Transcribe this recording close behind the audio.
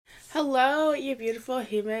Hello, you beautiful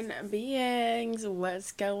human beings.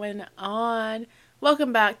 What's going on?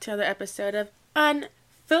 Welcome back to another episode of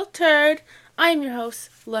Unfiltered. I am your host,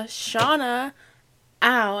 Lashona.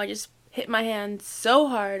 Ow, I just hit my hand so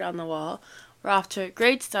hard on the wall. We're off to a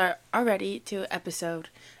great start already to episode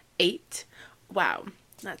 8. Wow,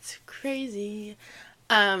 that's crazy.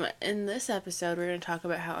 In this episode, we're going to talk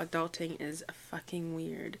about how adulting is fucking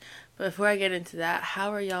weird. But before I get into that,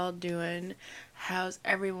 how are y'all doing? How's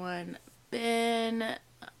everyone been?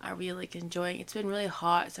 Are we enjoying? It's been really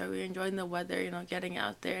hot, so are we enjoying the weather? Getting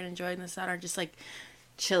out there and enjoying the sun, or just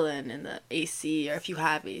chilling in the AC? Or if you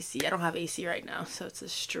have AC, I don't have AC right now, so it's a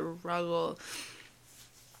struggle.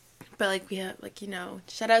 But we have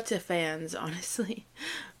shout out to fans, honestly.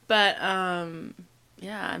 But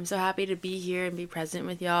yeah, I'm so happy to be here and be present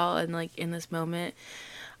with y'all and in this moment.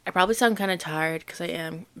 I probably sound kind of tired because I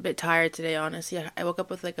am a bit tired today, honestly. I woke up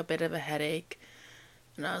with a bit of a headache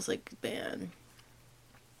and I was like, man,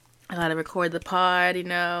 I gotta record the pod,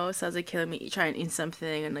 so I was killing me, try and eat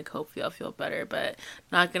something and hopefully I'll feel better. But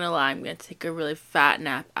not gonna lie, I'm gonna take a really fat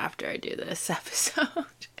nap after I do this episode.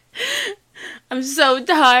 I'm so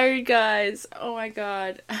tired, guys. Oh my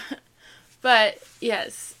god. But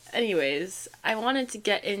yes, anyways, I wanted to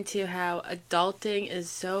get into how adulting is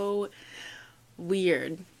so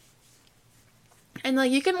weird. And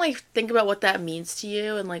you can think about what that means to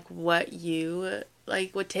you and what you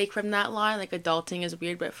would take from that line. Adulting is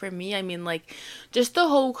weird, but for me, I mean just the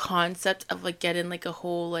whole concept of getting a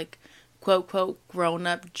whole quote quote grown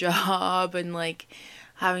up job and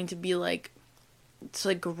having to be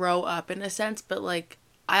to grow up in a sense, but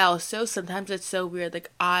I also sometimes it's so weird.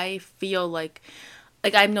 I feel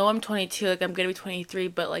I know I'm 22, I'm gonna be 23,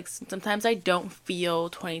 but sometimes I don't feel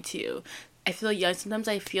 22. I feel young. Sometimes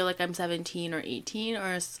I feel I'm 17 or 18,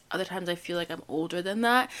 or other times I feel I'm older than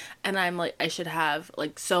that, and I'm I should have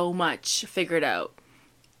so much figured out.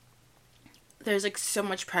 There's so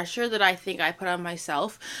much pressure that I think I put on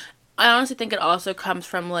myself. I honestly think it also comes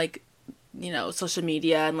from social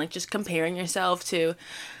media and just comparing yourself to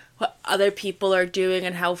what other people are doing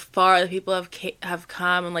and how far other people have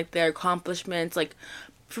come and their accomplishments.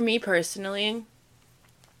 For me personally,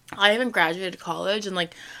 I haven't graduated college, and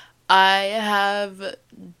I have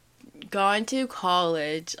gone to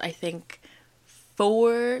college I think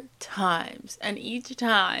 4 times, and each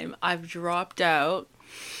time I've dropped out.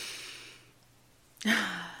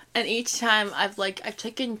 And each time I've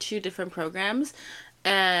taken 2 different programs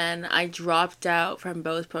and I dropped out from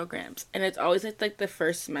both programs, and it's always the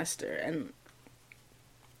first semester, and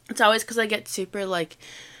it's always because I get super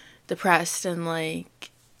depressed and I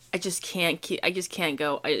just can't go, I just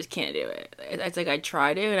can't do it. It's I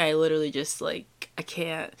try to and I literally just I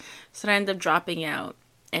can't, so I end up dropping out.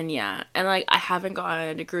 And yeah, and I haven't gotten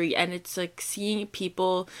a degree, and it's seeing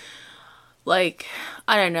people I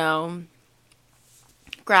don't know,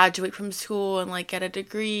 graduate from school and get a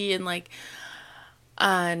degree and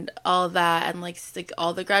all that, and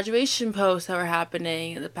all the graduation posts that were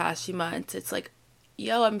happening in the past few months. It's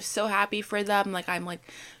yo, I'm so happy for them. I'm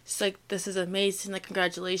just this is amazing,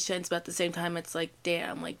 congratulations. But at the same time, it's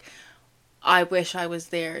damn, I wish I was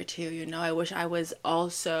there too, I wish I was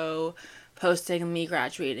also posting me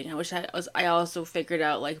graduating. I wish I also figured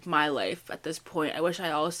out my life at this point. I wish I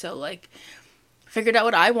also figured out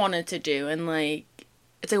what I wanted to do, and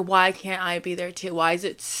it's why can't I be there too? Why is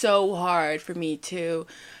it so hard for me to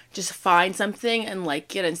just find something and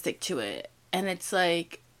like it and stick to it? And it's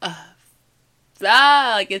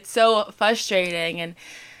it's so frustrating. And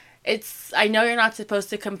I know you're not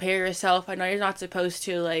supposed to compare yourself. I know you're not supposed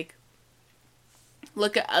to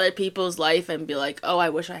look at other people's life and be oh, I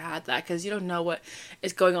wish I had that, because you don't know what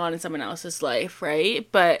is going on in someone else's life, right?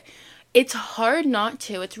 But it's hard not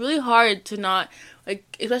to. It's really hard to not,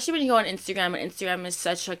 especially when you go on Instagram, and Instagram is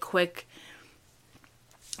such a quick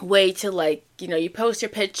way to you post your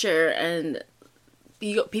picture and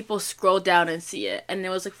people scroll down and see it. And it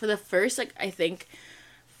was for the first I think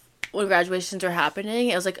when graduations were happening,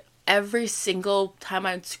 it was every single time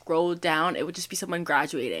I'd scroll down, it would just be someone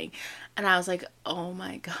graduating, and I was oh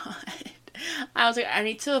my god. I was I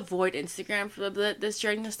need to avoid Instagram for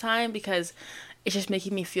during this time, because it's just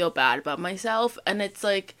making me feel bad about myself. And it's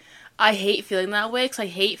I hate feeling that way, because I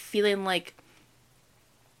hate feeling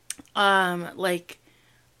upset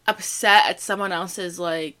at someone else's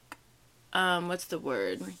what's the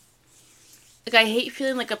word? I hate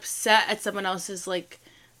feeling upset at someone else's when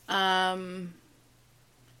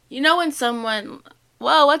someone,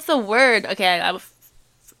 whoa, what's the word? Okay, I'm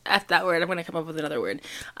F that word. I'm gonna come up with another word.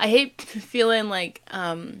 I hate feeling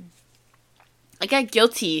I get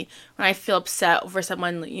guilty when I feel upset over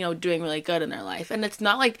someone, doing really good in their life. And it's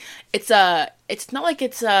not like it's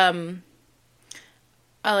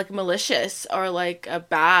like malicious or like a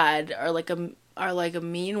bad or like a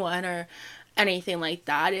mean one or anything like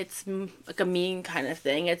that. It's like a mean kind of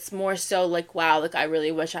thing. It's more so like, wow, like I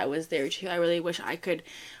really wish I was there too. I really wish I could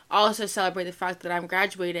also celebrate the fact that I'm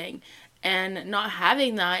graduating, and not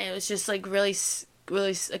having that, it was just like really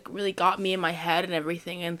like really got me in my head and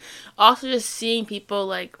everything. And also just seeing people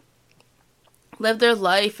like live their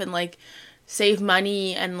life and like save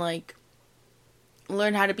money and like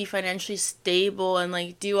learn how to be financially stable and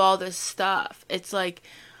like do all this stuff. It's like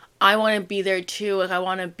I want to be there too. Like I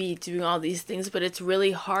want to be doing all these things, but it's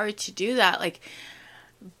really hard to do that. Like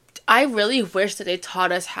I really wish that they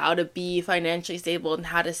taught us how to be financially stable and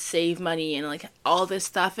how to save money and like all this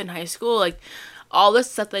stuff in high school. Like all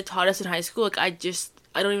this stuff they taught us in high school. Like I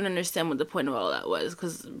don't even understand what the point of all that was,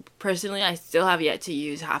 because personally I still have yet to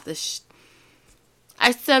use half this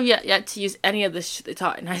I still have yet to use any of this shit they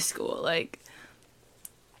taught in high school. Like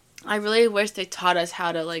I really wish they taught us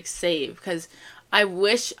how to like save, because I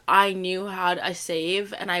wish I knew how to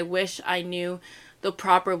save, and I wish I knew the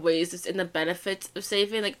proper ways and the benefits of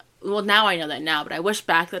saving. Like, well, now I know that now, but I wish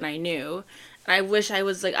back then I knew. And I wish I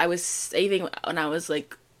was saving when I was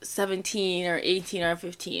like 17 or 18 or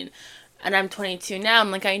 15. And I'm 22 now.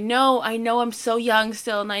 I'm like, I know I'm so young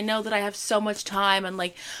still, and I know that I have so much time, and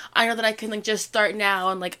like I know that I can like just start now,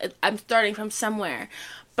 and like I'm starting from somewhere.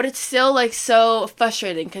 But it's still like so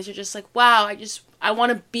frustrating, because you're just like, wow, I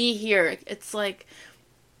want to be here. It's like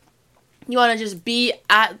you want to just be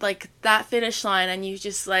at like that finish line, and you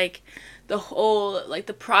just like the whole like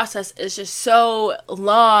the process is just so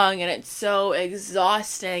long, and it's so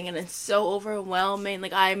exhausting, and it's so overwhelming.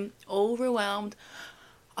 Like I'm overwhelmed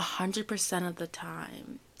 100% of the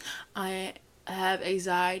time. I have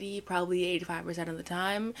anxiety probably 85% of the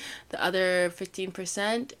time. The other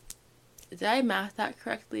 15%, did I math that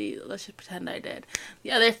correctly? Let's just pretend I did.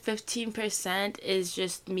 The other 15% is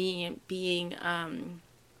just me being,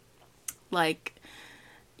 like,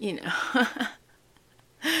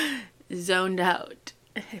 zoned out,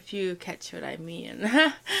 if you catch what I mean.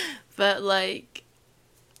 But, like,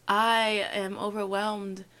 I am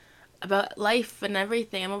overwhelmed about life and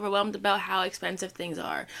everything. I'm overwhelmed about how expensive things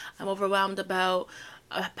are. I'm overwhelmed about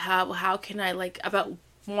how can I, like, about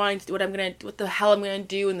wanting to do what the hell I'm gonna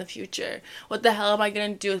do in the future. What the hell am I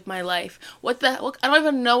gonna do with my life? I don't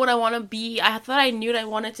even know what I want to be. I thought I knew what I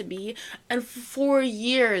wanted to be, and for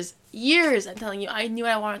years, I'm telling you, I knew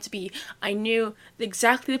what I wanted to be. I knew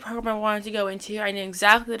exactly the program I wanted to go into. I knew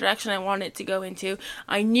exactly the direction I wanted to go into.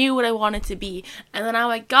 I knew what I wanted to be. And then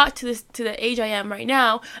I got to the age I am right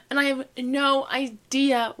now, and I have no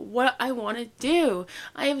idea what I want to do.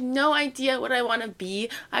 I have no idea what I want to be.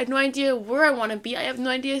 I have no idea where I want to be. I have no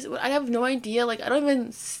idea. Like, I don't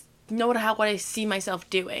even know what I see myself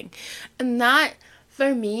doing. And that,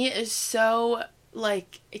 for me, is so,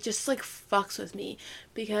 like, it just, like, fucks with me,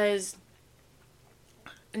 because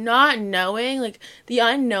not knowing, like, the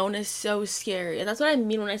unknown is so scary. And that's what I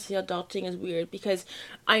mean when I say adulting is weird, because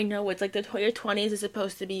I know it's like your 20s is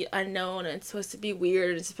supposed to be unknown, and it's supposed to be weird,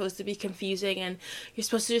 and it's supposed to be confusing, and you're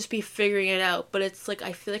supposed to just be figuring it out. But it's like,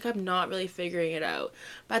 I feel like I'm not really figuring it out.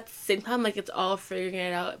 But at the same time, like, it's all figuring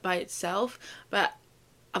it out by itself. But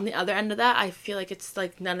on the other end of that, I feel like it's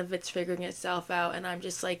like none of it's figuring itself out, and I'm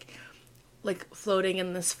just like floating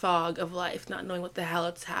in this fog of life, not knowing what the hell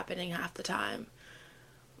is happening half the time.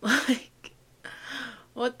 Like,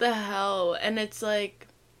 what the hell? And it's like,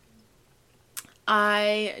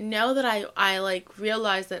 I know that I like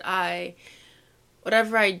realize that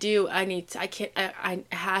whatever I do, it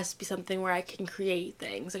has to be something where I can create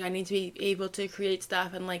things. Like, I need to be able to create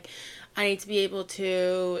stuff, and like, I need to be able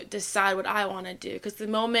to decide what I want to do. Because the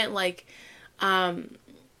moment, like,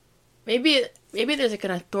 maybe there's like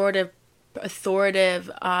an authoritative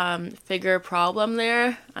figure problem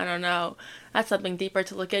there. I don't know. That's something deeper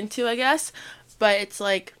to look into, I guess. But it's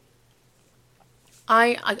like,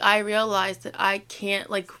 I realize that I can't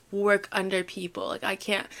like work under people. Like, I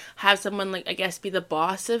can't have someone, like, I guess, be the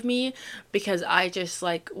boss of me, because I just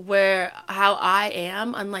like how I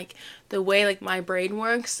am, and like the way like my brain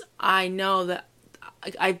works. I know that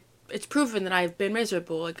it's proven that I've been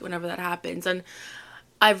miserable like whenever that happens. And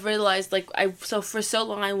I've realized, like, so for so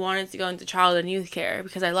long I wanted to go into child and youth care,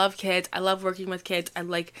 because I love kids. I love working with kids.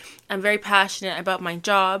 I'm very passionate about my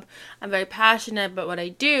job. I'm very passionate about what I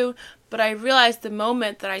do. But I realized the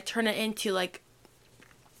moment that I turn it into, like,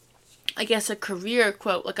 I guess a career,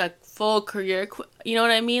 quote, like a full career, you know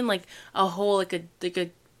what I mean? Like a whole, like a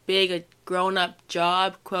big, a grown up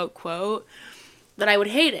job, quote, that I would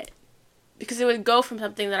hate it. because it would go from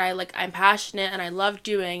something that I'm passionate and I love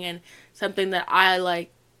doing and something that I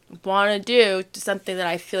like want to do to something that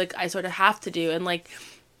I feel like I sort of have to do. And like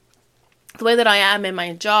the way that I am in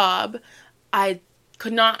my job, I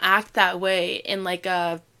could not act that way in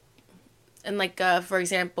for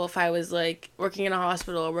example, if I was like working in a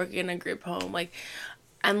hospital or working in a group home, like,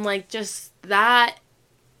 and like just that,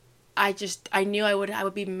 I knew I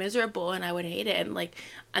would be miserable and I would hate it. And like,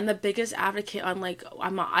 I'm the biggest advocate on like,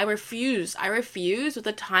 I refuse with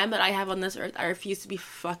the time that I have on this earth. I refuse to be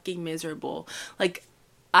fucking miserable. Like,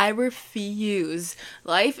 I refuse.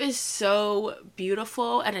 Life is so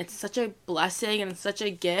beautiful and it's such a blessing and it's such a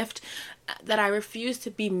gift that I refuse to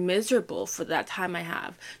be miserable for that time I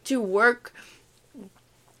have. To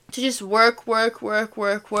just work,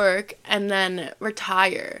 and then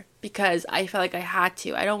retire because I felt like I had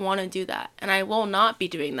to. I don't want to do that. And I will not be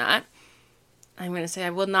doing that. I'm going to say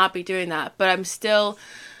I will not be doing that. But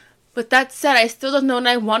with that said, I still don't know what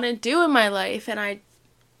I want to do in my life. And I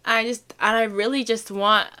really just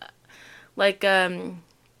want like a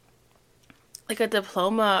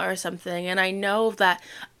diploma or something. And I know that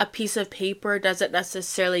a piece of paper doesn't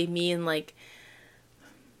necessarily mean like,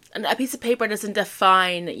 and a piece of paper doesn't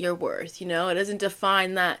define your worth, you know? It doesn't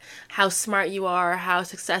define that how smart you are, how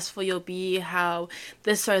successful you'll be, how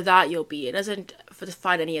this or that you'll be. It doesn't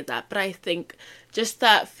define any of that. But I think just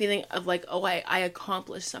that feeling of like, oh, I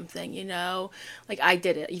accomplished something, you know? Like, I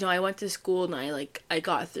did it. You know, I went to school and I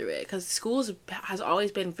got through it. Because school has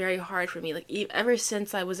always been very hard for me. Like, ever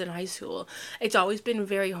since I was in high school, it's always been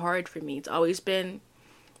very hard for me. It's always been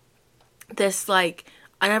this, like,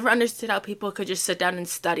 I never understood how people could just sit down and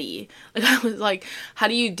study. Like, I was like, how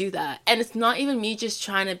do you do that? And it's not even me just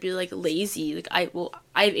trying to be, like, lazy. Like, I have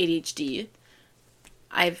ADHD.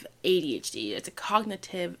 It's a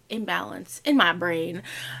cognitive imbalance in my brain.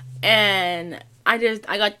 And I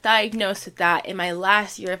got diagnosed with that in my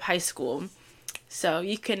last year of high school. So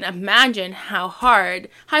you can imagine how hard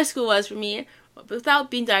high school was for me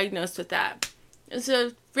without being diagnosed with that. It's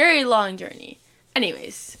a very long journey.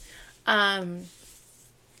 Anyways,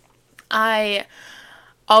 I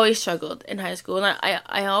always struggled in high school, and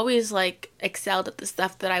I always like excelled at the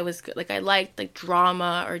stuff that I was good. Like, I liked like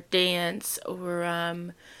drama or dance or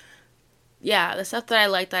the stuff that I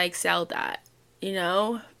liked I excelled at, you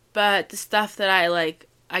know? But the stuff that I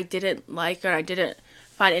didn't like or I didn't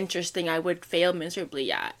find interesting, I would fail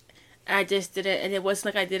miserably at. And I just didn't, and it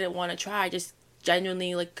wasn't like I didn't want to try. I just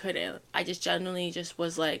genuinely like couldn't. I just genuinely just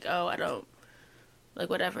was like, oh, I don't, like,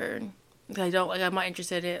 whatever. I'm not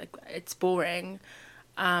interested in it. Like, it's boring.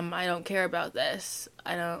 I don't care about this.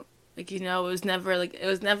 I don't, like, you know, it was never like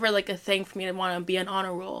a thing for me to want to be an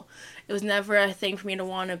honor roll. It was never a thing for me to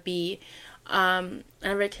want to be, I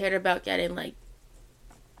never cared about getting like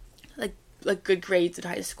good grades in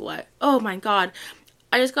high school. Oh my God.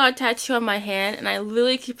 I just got a tattoo on my hand and I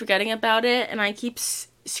literally keep forgetting about it and I keep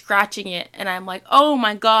scratching it and I'm like, oh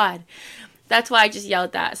my God. That's why I just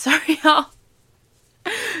yelled that. Sorry, y'all.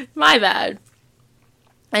 My bad.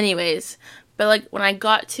 Anyways, but like when I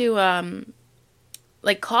got to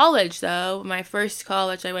like college though, my first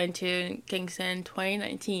college I went to in Kingston,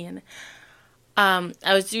 2019. I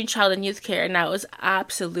was doing child and youth care and I was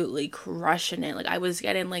absolutely crushing it. Like, I was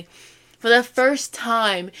getting like, for the first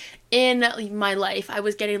time in my life, I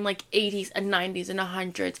was getting like 80s and 90s and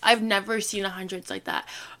 100s. I've never seen 100s like that.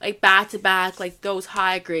 Like, back to back, like those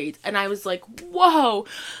high grades. And I was like, whoa.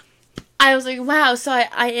 I was like, wow, so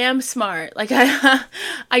I am smart. Like,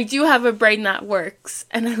 I do have a brain that works.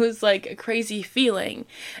 And it was like a crazy feeling.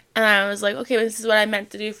 And I was like, okay, this is what I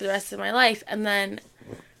meant to do for the rest of my life. And then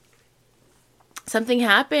something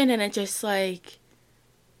happened and it just like,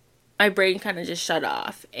 my brain kind of just shut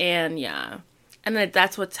off. And yeah. And then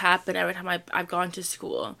that's what's happened every time I've gone to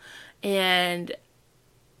school. And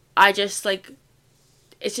I just like,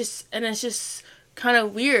 it's just kind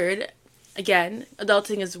of weird. Again,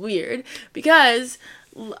 adulting is weird because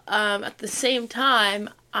at the same time,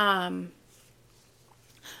 I'm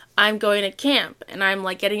going to camp and I'm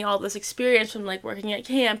like getting all this experience from like working at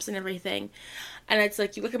camps and everything. And it's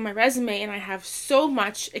like, you look at my resume and I have so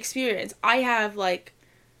much experience. I have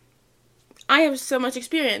so much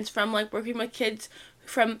experience from like working with kids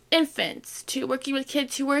from infants to working with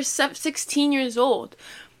kids who were 16 years old.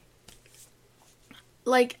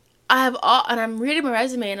 Like, I have all, and I'm reading my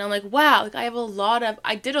resume and I'm like, wow, like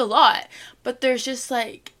I did a lot, but there's just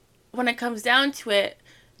like, when it comes down to it,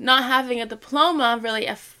 not having a diploma really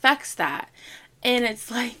affects that. And it's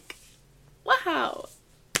like, wow,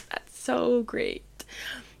 that's so great.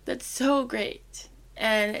 That's so great.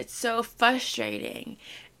 And it's so frustrating.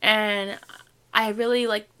 And I really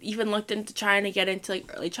like even looked into trying to get into like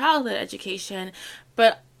early childhood education,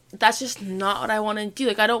 but that's just not what I want to do.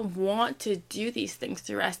 Like, I don't want to do these things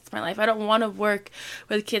the rest of my life. I don't want to work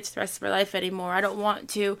with kids the rest of my life anymore. I don't want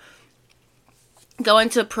to go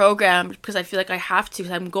into a program because I feel like I have to,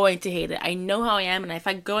 because I'm going to hate it. I know how I am, and if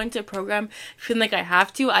I go into a program feeling like I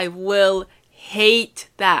have to, I will hate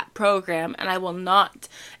that program, and I will not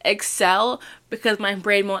excel because my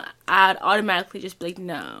brain will automatically just be like,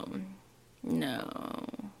 no, no,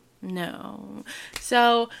 no.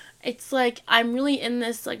 So it's like I'm really in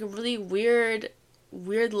this like really weird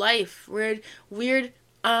life, weird what's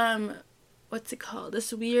it called?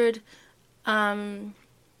 This weird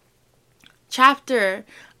chapter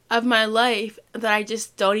of my life that I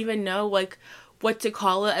just don't even know like what to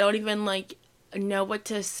call it. I don't even like know what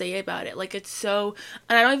to say about it. Like, it's so,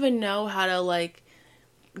 and I don't even know how to like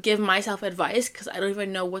give myself advice because I don't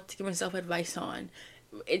even know what to give myself advice on.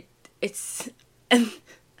 It's and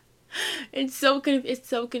it's so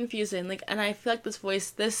confusing. Like, and I feel like this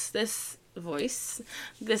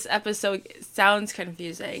episode sounds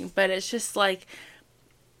confusing, but it's just like,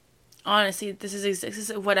 honestly, this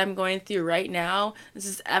is what I'm going through right now. This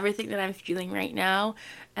is everything that I'm feeling right now.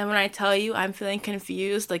 And when I tell you I'm feeling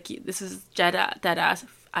confused, like, this is dead ass.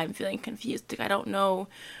 I'm feeling confused. Like, I don't know.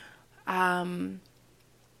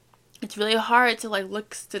 It's really hard to like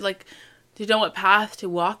look to know what path to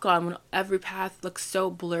walk on when every path looks so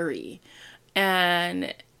blurry.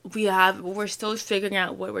 And we're still figuring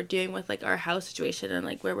out what we're doing with like our house situation and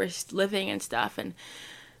like where we're living and stuff. And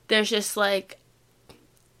there's just like,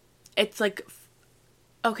 it's like,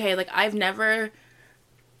 okay, like I've never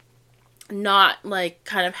not like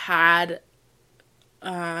kind of had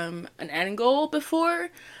an end goal before,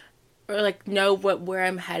 or like know where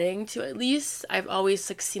I'm heading to. At least I've always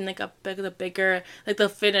like seen like the bigger like the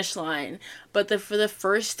finish line, but for the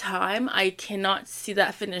first time I cannot see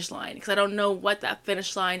that finish line because I don't know what that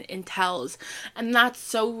finish line entails, and that's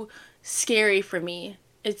so scary for me.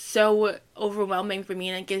 It's so overwhelming for me,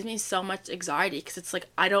 and it gives me so much anxiety because it's like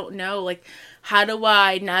I don't know, like, how do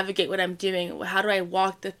I navigate what I'm doing? How do I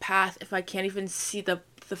walk the path if I can't even see the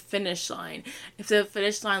finish line? If the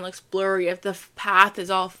finish line looks blurry, if the path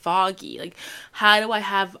is all foggy, like, how do I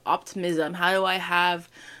have optimism? How do I have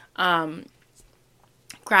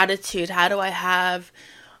gratitude? How do I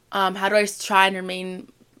try and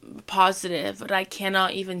remain positive, but I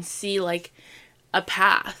cannot even see like a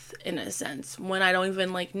path in a sense when I don't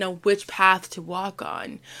even like know which path to walk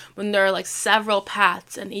on, when there are like several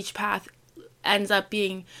paths and each path ends up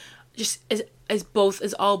being just is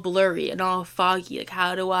all blurry and all foggy. Like,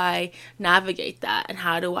 how do I navigate that, and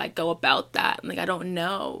how do I go about that? And like, I don't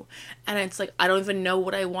know. And it's like I don't even know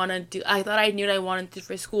what I want to do. I thought I knew what I wanted to do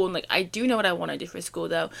for school, and like I do know what I want to do for school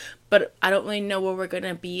though, but I don't really know where we're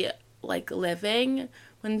gonna be like living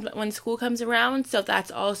when school comes around. So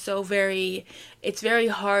that's also it's very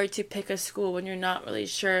hard to pick a school when you're not really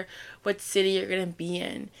sure what city you're going to be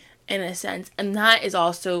in a sense. And that is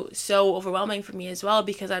also so overwhelming for me as well,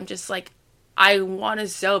 because I'm just like, I want to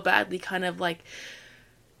so badly kind of like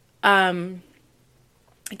get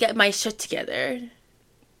my shit together,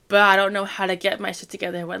 but I don't know how to get my shit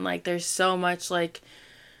together when like there's so much like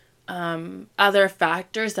other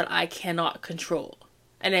factors that I cannot control.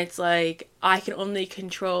 And it's like I can only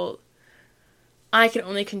control so much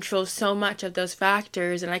of those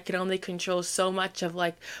factors, and I can only control so much of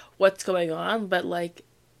like what's going on. But like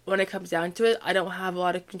when it comes down to it, I don't have a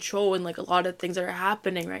lot of control in like a lot of things that are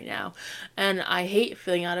happening right now. And I hate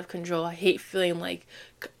feeling out of control. I hate feeling like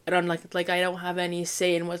I don't like I don't have any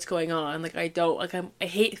say in what's going on. Like I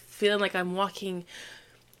hate feeling like I'm walking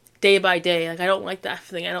day by day. Like, I don't like that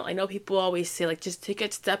feeling. I know people always say like just take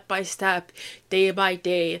it step by step, day by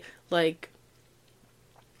day, like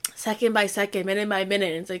second by second, minute by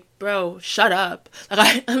minute. And it's like, bro, shut up.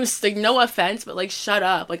 Like, I'm just like, no offense, but like, shut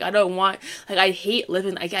up. Like, I don't want, like, I hate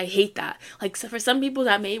living, like, I hate that. Like, so for some people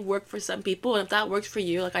that may work for some people, and if that works for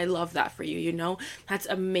you, like, I love that for you, you know, that's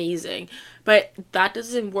amazing. But that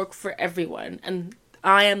doesn't work for everyone. And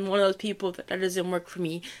I am one of those people that doesn't work for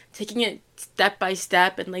me. Taking it step by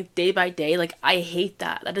step and like day by day, like, I hate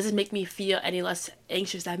that. That doesn't make me feel any less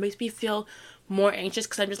anxious. That makes me feel more anxious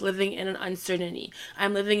because I'm just living in an uncertainty.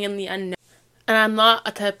 I'm living in the unknown. And I'm not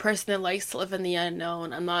a type of person that likes to live in the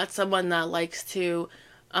unknown. I'm not someone that likes to,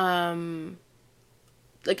 like,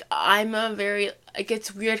 I'm a very, like,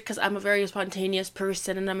 it's weird because I'm a very spontaneous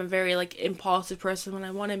person, and I'm a very, like, impulsive person when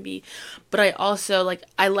I want to be, but I also, like,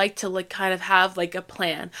 I like to, like, kind of have, like, a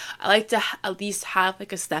plan. I like to at least have,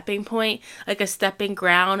 like, a stepping point, like, a stepping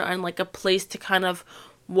ground, and, like, a place to kind of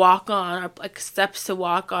walk on, or, like, steps to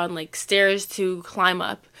walk on, like, stairs to climb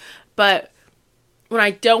up. But when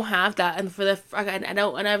I don't have that, and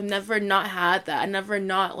and I've never not had that. I never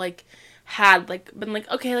not like had like been like,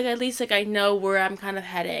 okay, like at least like I know where I'm kind of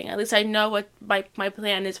heading. At least I know what my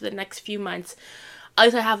plan is for the next few months. At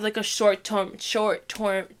least I have like a short term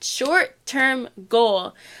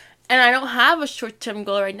goal. And I don't have a short term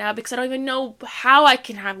goal right now because I don't even know how I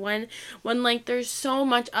can have one when like there's so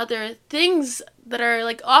much other things that are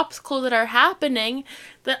like obstacles that are happening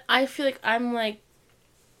that I feel like I'm like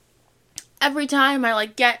every time I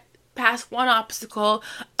like get past one obstacle,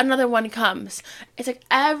 another one comes. It's like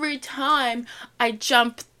every time I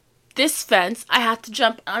jump this fence, I have to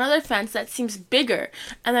jump another fence that seems bigger,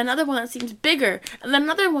 and then another one that seems bigger, and then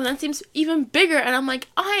another one that seems even bigger, and I'm like,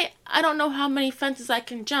 I don't know how many fences I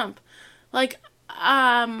can jump. Like,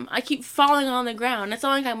 I keep falling on the ground. It's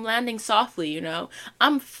not like I'm landing softly, you know.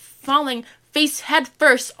 I'm falling face head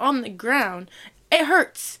first on the ground. It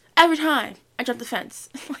hurts every time I jump the fence.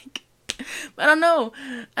 Like, I don't know.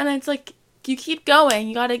 And it's like, you keep going.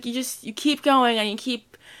 You keep going and you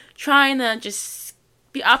keep trying to just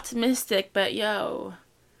be optimistic. But yo,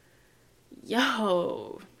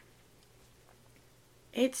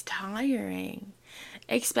 it's tiring.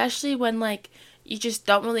 Especially when, like, you just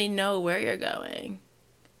don't really know where you're going.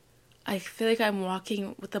 I feel like I'm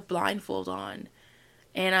walking with a blindfold on.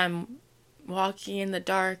 And I'm walking in the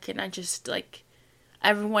dark and I just, like,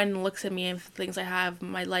 everyone looks at me and thinks I have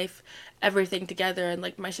my life, everything together and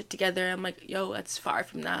like my shit together. I'm like, yo, that's far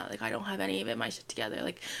from that. Like, I don't have any of it, my shit together.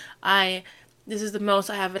 Like, this is the most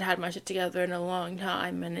I haven't had my shit together in a long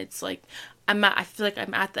time. And it's like, I feel like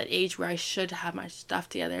I'm at that age where I should have my stuff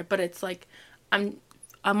together. But it's like, I'm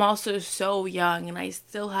also so young and I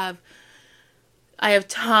have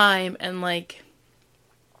time and like,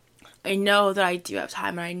 I know that I do have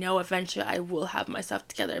time and I know eventually I will have myself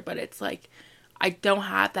together. But it's like, I don't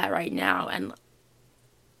have that right now, and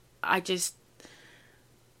I just,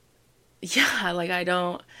 yeah, like I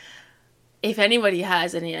don't, if anybody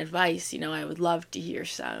has any advice, you know, I would love to hear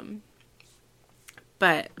some.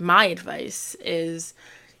 But my advice is,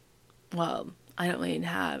 well, I don't really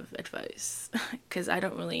have advice, because I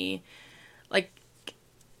don't really, like,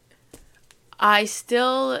 I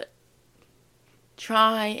still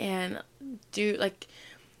try and do, like,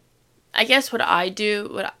 I guess the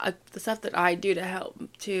stuff that I do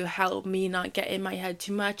to help me not get in my head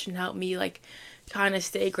too much and help me like kind of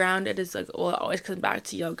stay grounded is like, well, it always comes back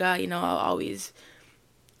to yoga. You know,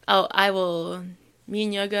 me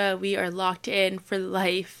and yoga, we are locked in for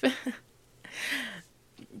life.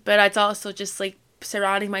 But it's also just like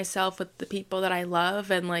surrounding myself with the people that I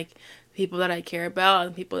love and like people that I care about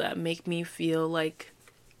and people that make me feel like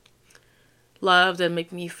loved and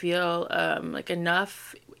make me feel like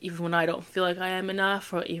enough, even when I don't feel like I am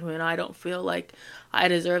enough, or even when I don't feel like I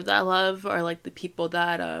deserve that love, or like the people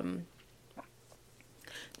that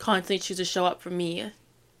constantly choose to show up for me,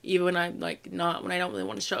 even when I'm like not, when I don't really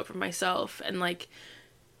want to show up for myself, and like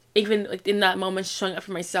even like in that moment showing up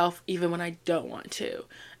for myself even when I don't want to.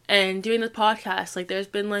 And doing the podcast, like there's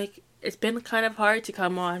been like, it's been kind of hard to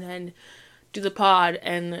come on and do the pod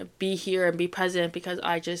and be here and be present because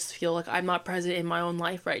I just feel like I'm not present in my own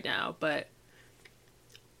life right now. But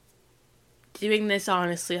doing this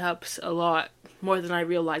honestly helps a lot more than I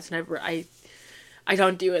realized. Whenever I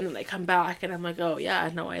don't do it and then I come back and I'm like, oh yeah,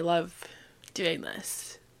 no, I love doing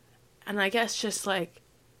this. And I guess just like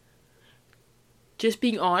just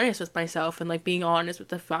being honest with myself and like being honest with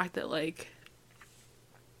the fact that like,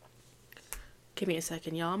 give me a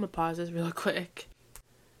second, y'all, I'm gonna pause this real quick.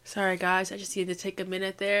 Sorry guys, I just needed to take a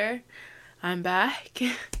minute there. I'm back.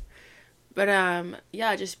 But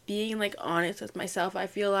yeah, just being like honest with myself. I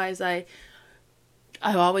feel as I've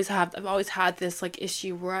always had this like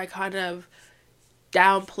issue where I kind of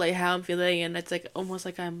downplay how I'm feeling, and it's like almost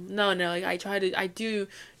like like I do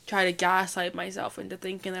try to gaslight myself into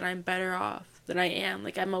thinking that I'm better off than I am.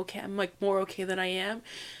 Like I'm okay. I'm like more okay than I am.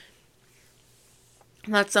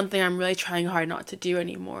 And that's something I'm really trying hard not to do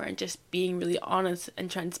anymore, and just being really honest and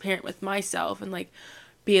transparent with myself, and like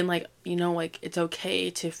being like, you know, like it's okay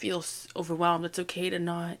to feel overwhelmed. It's okay to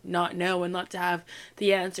not know and not to have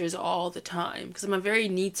the answers all the time, because I'm a very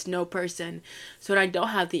need to know person. So when I don't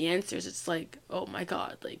have the answers, it's like, oh my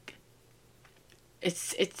god, like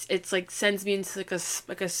it's like sends me into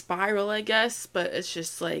like a spiral, I guess. But it's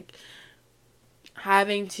just like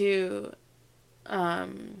having to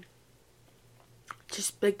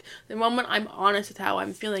just like the moment I'm honest with how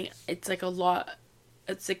I'm feeling, it's like a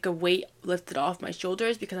weight lifted off my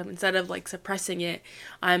shoulders, because instead of like suppressing it,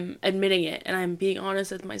 I'm admitting it and I'm being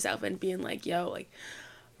honest with myself and being like, yo, like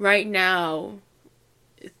right now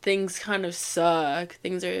things kind of suck,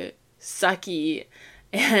 things are sucky,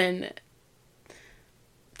 and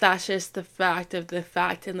that's just the fact of the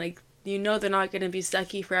fact. And like, you know, they're not going to be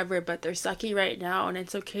sucky forever, but they're sucky right now. And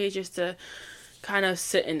it's okay just to kind of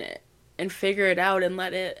sit in it and figure it out and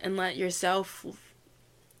let yourself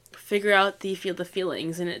figure out the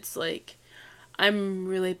feelings. And it's like, I'm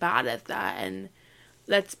really bad at that. And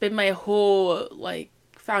that's been my whole like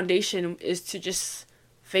foundation, is to just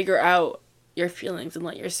figure out your feelings and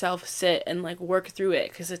let yourself sit and like work through it,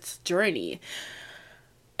 because it's a journey.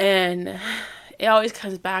 And it always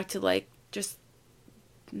comes back to like just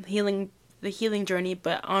the healing journey.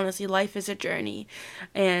 But honestly, life is a journey,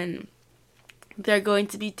 and there are going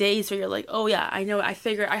to be days where you're like, oh yeah, I know, I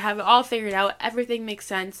have it all figured out, everything makes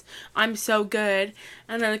sense, I'm so good.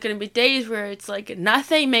 And then there's going to be days where it's like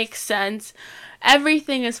nothing makes sense,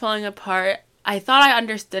 everything is falling apart. I thought I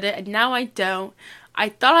understood it and now I don't. I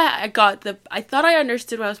thought I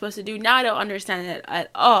understood what I was supposed to do. Now I don't understand it at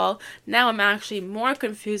all. Now I'm actually more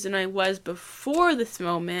confused than I was before this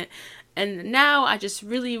moment. And now I just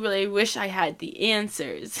really, really wish I had the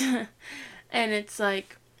answers. And it's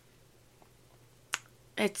like,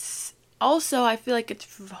 it's also, I feel like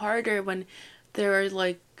it's harder when there are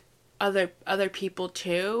like other people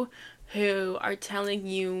too who are telling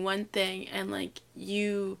you one thing and like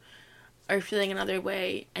you are feeling another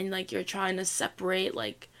way, and like you're trying to separate,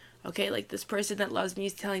 like, okay, like this person that loves me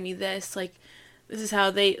is telling me this, like this is how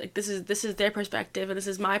they, like this is their perspective and this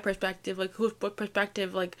is my perspective, like what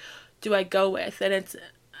perspective like do I go with?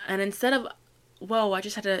 And instead of, whoa, I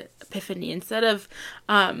just had an epiphany. Instead of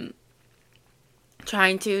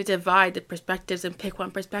trying to divide the perspectives and pick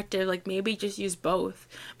one perspective, like maybe just use both,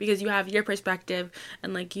 because you have your perspective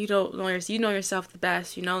and like you know yourself the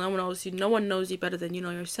best, you know, no one knows you better than you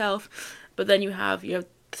know yourself. But then you have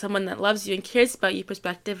someone that loves you and cares about your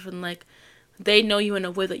perspective, and like they know you in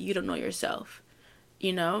a way that you don't know yourself,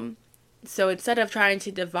 you know. So instead of trying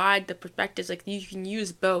to divide the perspectives, like you can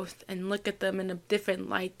use both and look at them in a different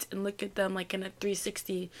light and look at them like in a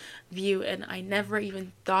 360 view. And I never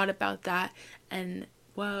even thought about that. And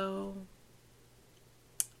wow,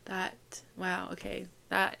 okay,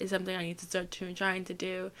 that is something I need to start trying to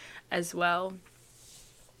do as well.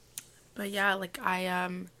 But yeah, like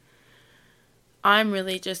I'm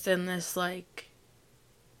really just in this like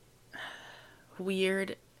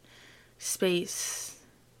weird space.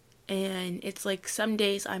 And it's like some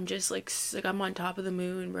days I'm just like I'm on top of the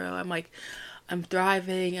moon, bro. I'm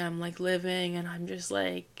thriving, I'm like living, and I'm just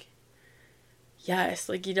like, yes,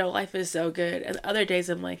 like, you know, life is so good. And other days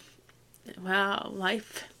I'm like, wow,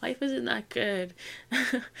 life isn't that good.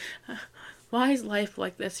 Why is life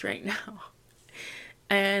like this right now?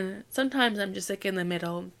 And sometimes I'm just like in the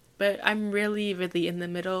middle, but I'm really, really in the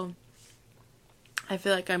middle. I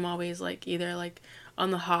feel like I'm always like either like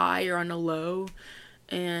on the high or on the low.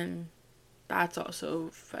 And that's also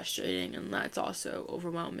frustrating, and that's also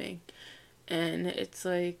overwhelming. And it's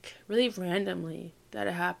like really randomly that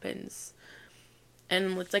it happens.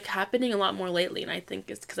 And it's like happening a lot more lately, and I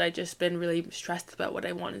think it's because I've just been really stressed about what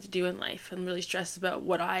I wanted to do in life. I'm really stressed about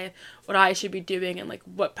what I should be doing, and like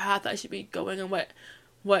what path I should be going, and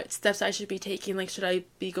what steps I should be taking. Like, should I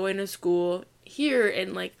be going to school here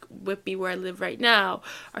in like Whitby, where I live right now,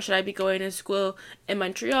 or should I be going to school in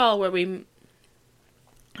Montreal, where we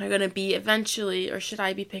are going to be eventually, or should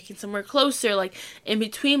I be picking somewhere closer, like in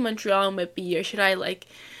between Montreal and Whitby, or should I like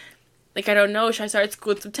I don't know, should I start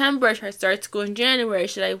school in September, should I start school in January,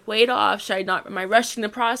 should I wait off, am I rushing the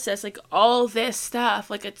process, like all this stuff,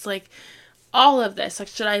 like it's like all of this, like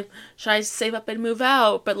should I save up and move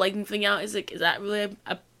out, but like moving out is that really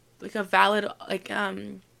a valid, like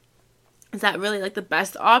is that really like the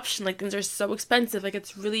best option? Like things are so expensive. Like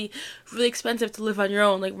it's really, really expensive to live on your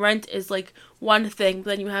own. Like rent is like one thing,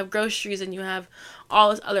 but then you have groceries and you have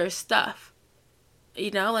all this other stuff,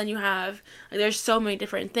 you know, and you have like there's so many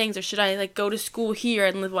different things. Or should I like go to school here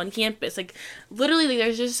and live on campus? Like literally, like,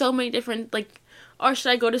 there's just so many different like. Or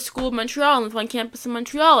should I go to school in Montreal and live on campus in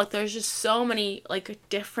Montreal? Like there's just so many like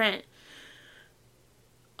different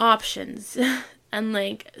options. And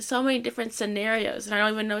like so many different scenarios, and I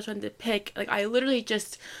don't even know which one to pick. Like I literally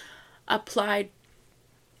just applied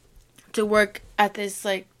to work at this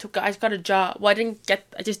I just got a job. Well,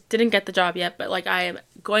 I just didn't get the job yet, but like I am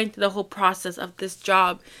going through the whole process of this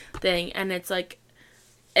job thing, and it's like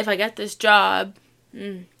if I get this job,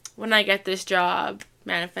 when I get this job,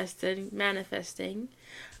 manifesting.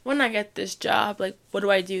 When I get this job, like what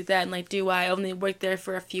do I do then? Like do I only work there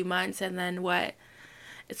for a few months and then what?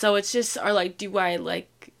 So it's just, or like, do I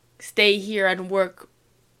like stay here and work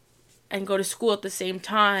and go to school at the same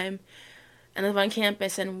time and live on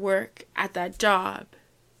campus and work at that job?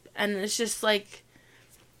 And it's just like,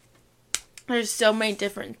 there's so many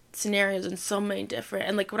different scenarios and so many different,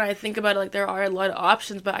 and like when I think about it, like there are a lot of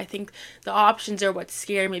options, but I think the options are what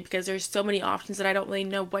scare me, because there's so many options that I don't really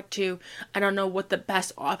know I don't know what the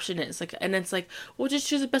best option is, like, and it's like, well, just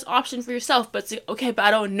choose the best option for yourself, but it's like, okay, but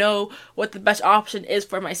I don't know what the best option is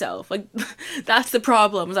for myself, like that's the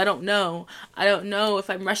problem, is I don't know if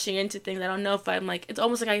I'm rushing into things. I don't know if I'm like, it's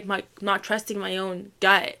almost like I'm not trusting my own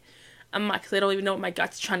gut. I'm not, because I don't even know what my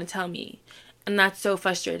gut's trying to tell me. And that's so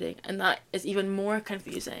frustrating. And that is even more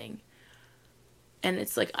confusing. And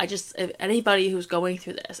it's like, if anybody who's going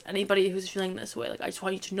through this, anybody who's feeling this way, like, I just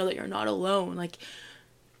want you to know that you're not alone. Like,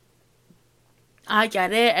 I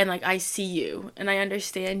get it, and like, I see you, and I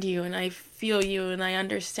understand you, and I feel you, and I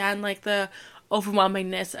understand like the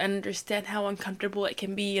overwhelmingness. I understand how uncomfortable it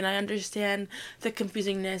can be, and I understand the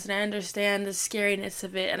confusingness, and I understand the scariness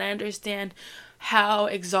of it, and I understand how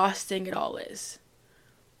exhausting it all is.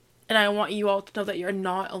 And I want you all to know that you're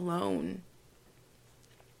not alone.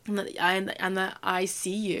 And that I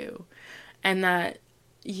see you. And that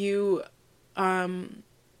you, it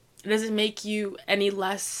doesn't make you any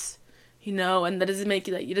less, and that doesn't mean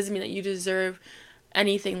that you deserve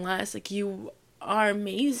anything less. Like, you are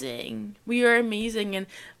amazing. We are amazing, and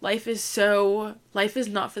life is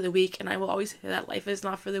not for the weak, and I will always say that life is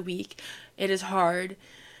not for the weak. It is hard.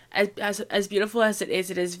 As beautiful as it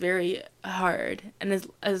is very hard. And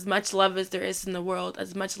as much love as there is in the world,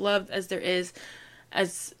 as much love as there is,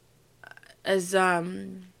 as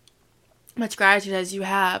much gratitude as you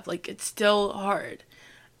have, like, it's still hard.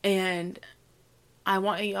 And I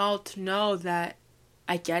want you all to know that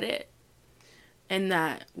I get it, and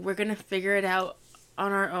that we're gonna figure it out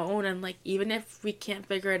on our own. And like, even if we can't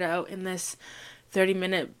figure it out in this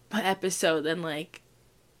 30-minute episode, then like,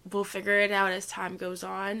 we'll figure it out as time goes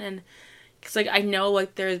on. And because like, I know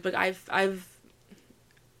like I've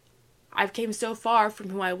came so far from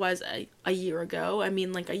who I was a year ago. I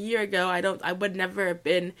mean, like, a year ago, I would never have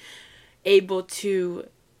been able to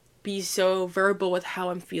be so verbal with how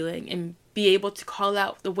I'm feeling, and be able to call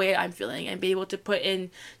out the way I'm feeling, and be able to put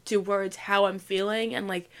into words how I'm feeling, and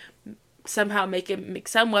like somehow make it make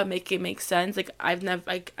sense. Like,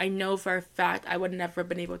 I know for a fact I would never have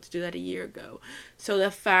been able to do that a year ago. So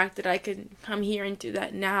the fact that I can come here and do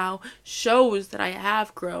that now shows that I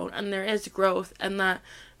have grown, and there is growth, and that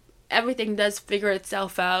everything does figure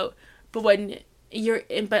itself out. But a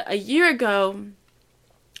year ago,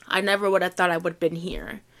 I never would have thought I would have been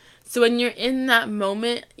here. So when you're in that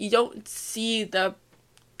moment, you don't see the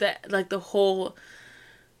whole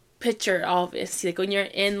picture, obviously.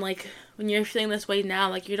 Like, when you're feeling this way now,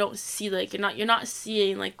 like, you don't see, like, you're not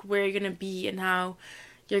seeing like where you're gonna be, and how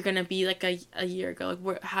you're gonna be like a year ago,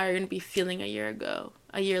 like how you're gonna be feeling a year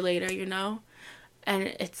later, and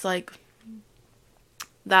it's like,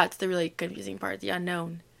 that's the really confusing part, the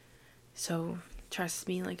unknown. So trust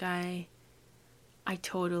me, like, I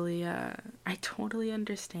totally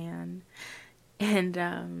understand. And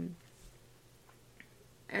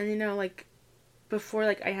like, before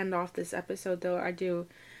like I end off this episode, though, I do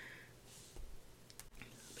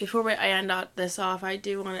want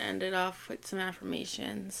to end it off with some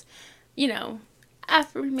affirmations.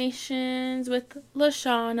 Affirmations with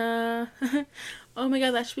Lashona. Oh my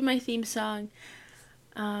god, that should be my theme song.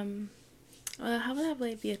 Well, how would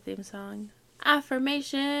that be a theme song?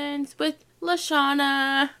 Affirmations with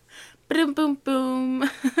Lashona. Boom, boom, boom.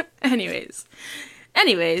 Anyways.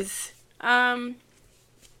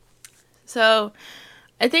 So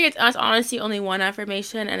I think it's honestly only one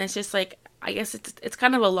affirmation, and it's just like, I guess it's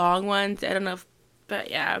kind of a long one. I don't know but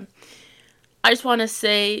yeah. I just want to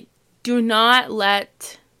say, do not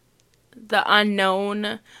let the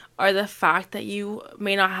unknown, or the fact that you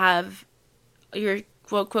may not have your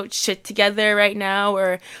quote quote shit together right now,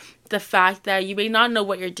 or the fact that you may not know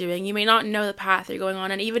what you're doing, you may not know the path you're going on,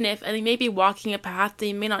 and even if, and you may be walking a path that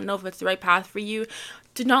you may not know if it's the right path for you,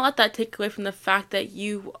 do not let that take away from the fact that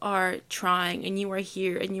you are trying, and you are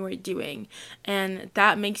here, and you are doing, and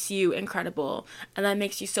that makes you incredible, and that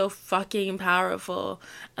makes you so fucking powerful,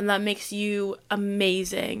 and that makes you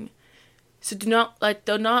amazing. So do not let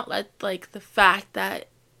like the fact that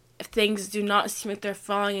if things do not seem like they're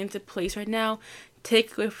falling into place right now,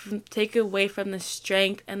 take away from the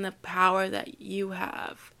strength and the power that you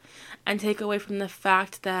have, and take away from the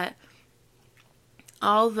fact that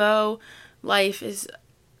although life is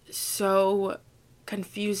so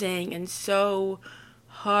confusing and so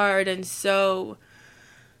hard and so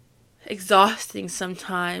exhausting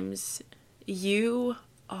sometimes, you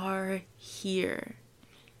are here,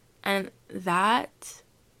 and that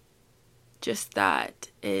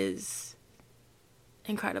is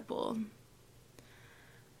incredible.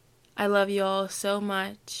 I love you all so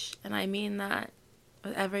much, and I mean that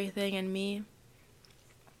with everything in me.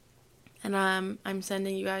 And I'm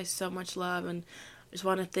sending you guys so much love, and I just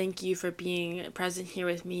want to thank you for being present here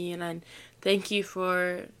with me, and I thank you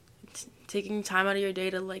for taking time out of your day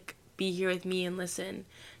to like be here with me and listen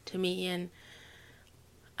to me. And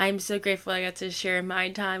I'm so grateful I got to share my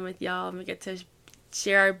time with y'all, and we get to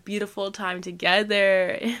share our beautiful time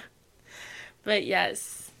together. But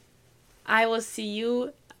yes, I will see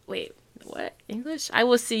you. Wait, what? English? I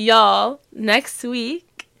will see y'all next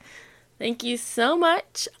week. Thank you so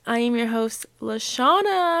much. I am your host,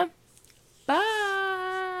 Lashona. Bye.